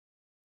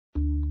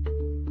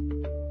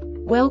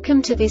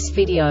Welcome to this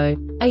video.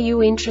 Are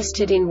you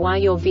interested in why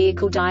your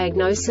vehicle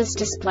diagnosis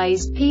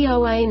displays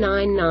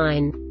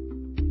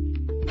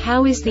P0A99?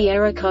 How is the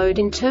error code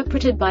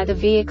interpreted by the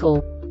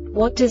vehicle?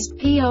 What does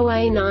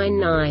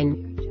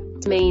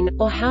P0A99 mean,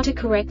 or how to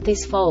correct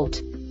this fault?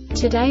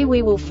 Today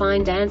we will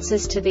find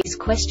answers to these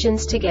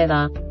questions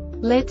together.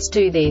 Let's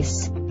do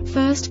this.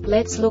 First,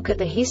 let's look at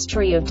the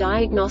history of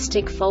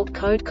diagnostic fault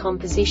code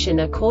composition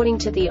according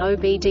to the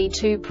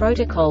OBD2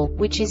 protocol,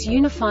 which is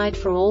unified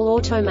for all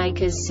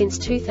automakers since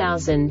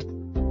 2000.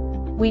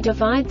 We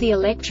divide the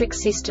electric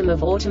system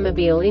of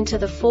automobile into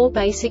the four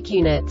basic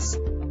units: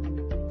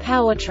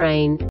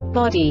 powertrain,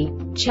 body,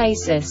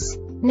 chassis,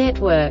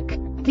 network.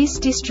 This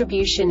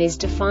distribution is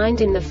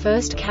defined in the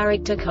first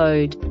character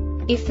code.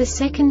 If the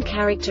second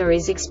character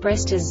is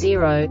expressed as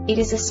 0, it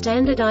is a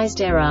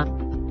standardized error.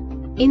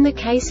 In the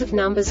case of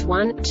numbers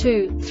 1,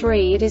 2,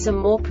 3, it is a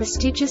more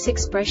prestigious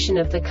expression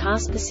of the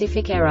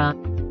car-specific error.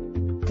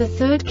 The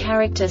third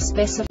character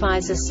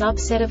specifies a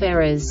subset of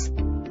errors.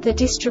 The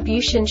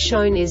distribution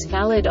shown is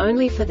valid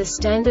only for the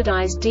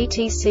standardized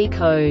DTC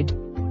code.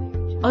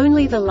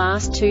 Only the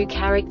last two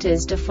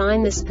characters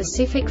define the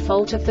specific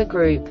fault of the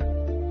group.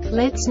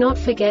 Let's not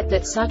forget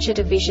that such a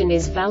division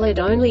is valid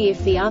only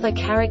if the other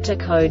character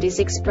code is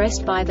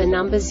expressed by the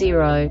number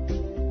 0.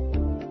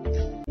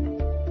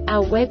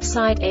 Our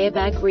website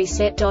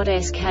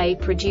airbagreset.sk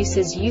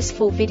produces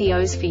useful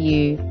videos for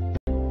you.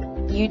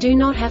 You do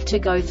not have to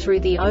go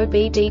through the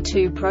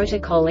OBD2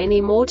 protocol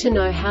anymore to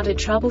know how to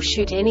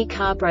troubleshoot any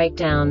car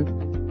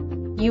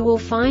breakdown. You will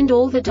find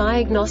all the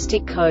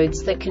diagnostic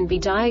codes that can be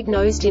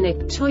diagnosed in a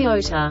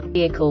Toyota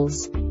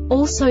vehicles.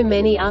 Also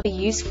many other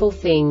useful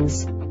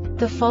things.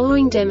 The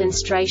following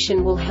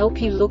demonstration will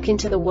help you look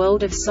into the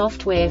world of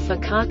software for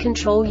car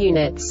control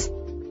units.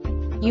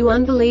 You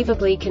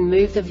unbelievably can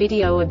move the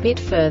video a bit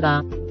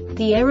further.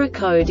 The error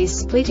code is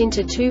split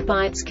into 2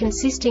 bytes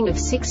consisting of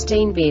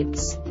 16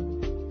 bits.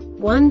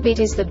 1 bit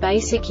is the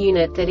basic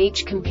unit that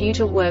each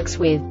computer works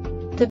with.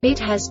 The bit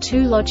has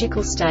 2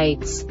 logical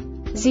states: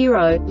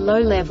 0, low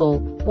level,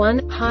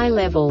 1, high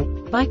level.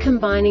 By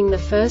combining the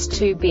first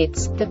 2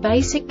 bits, the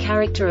basic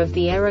character of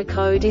the error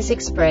code is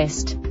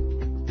expressed.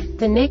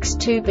 The next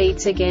 2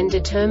 beats again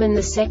determine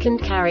the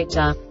second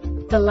character.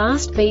 The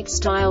last beat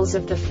styles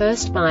of the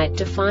first byte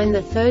define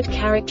the third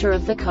character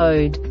of the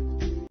code.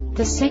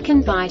 The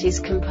second byte is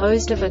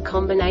composed of a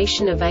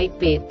combination of 8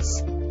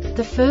 bits.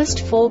 The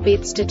first 4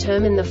 bits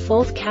determine the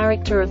fourth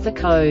character of the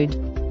code.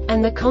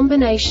 And the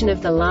combination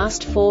of the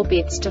last 4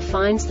 bits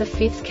defines the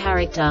fifth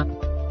character.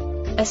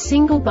 A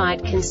single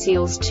byte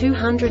conceals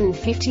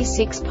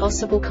 256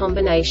 possible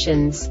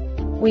combinations.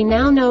 We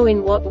now know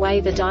in what way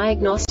the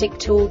diagnostic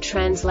tool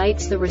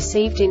translates the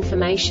received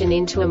information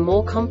into a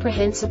more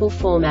comprehensible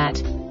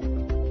format.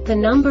 The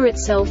number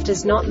itself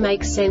does not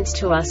make sense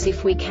to us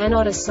if we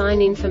cannot assign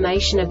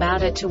information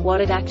about it to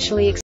what it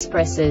actually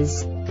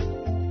expresses.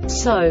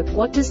 So,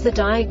 what does the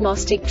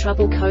Diagnostic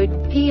Trouble Code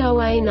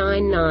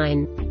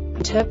P0A99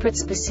 interpret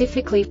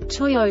specifically for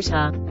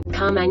Toyota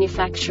car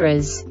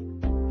manufacturers?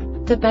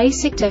 The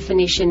basic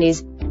definition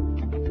is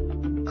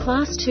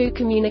Class 2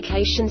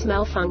 communications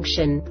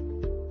malfunction.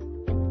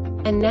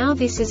 And now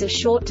this is a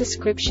short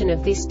description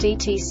of this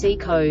DTC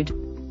code.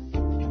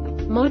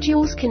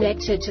 Modules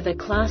connected to the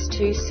Class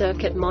 2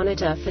 circuit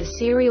monitor for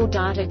serial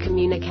data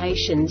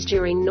communications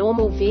during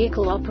normal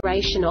vehicle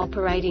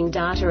operation/operating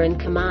data and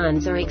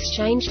commands are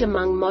exchanged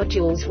among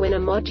modules. When a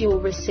module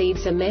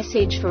receives a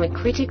message for a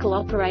critical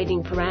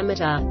operating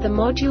parameter, the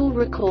module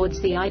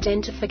records the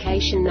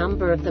identification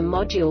number of the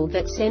module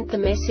that sent the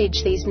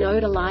message. These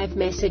node-alive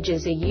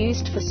messages are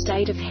used for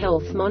state of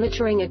health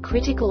monitoring. A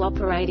critical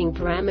operating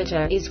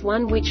parameter is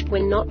one which,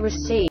 when not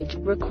received,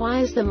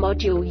 requires the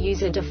module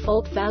use a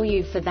default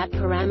value for that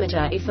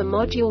parameter. If a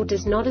module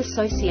does not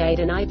associate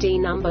an ID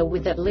number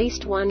with at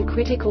least one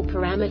critical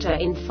parameter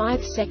in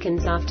 5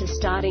 seconds after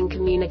starting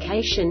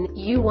communication,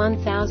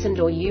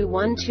 U1000 or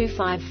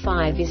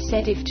U1255 is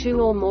set. If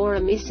 2 or more are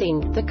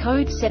missing, the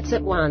code sets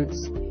at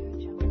once.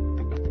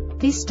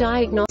 This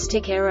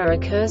diagnostic error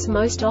occurs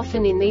most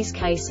often in these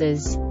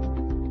cases: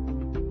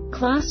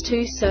 Class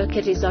 2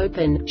 circuit is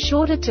open,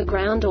 shorted to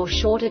ground or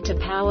shorted to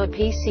power.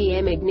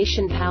 PCM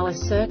ignition power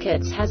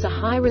circuits has a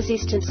high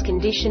resistance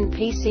condition.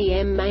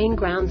 PCM main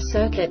ground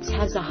circuits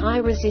has a high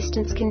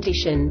resistance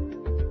condition.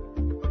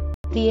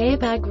 The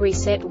Airbag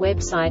Reset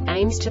website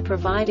aims to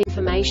provide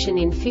information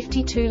in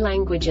 52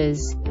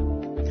 languages.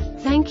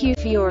 Thank you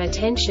for your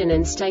attention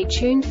and stay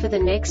tuned for the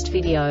next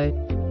video.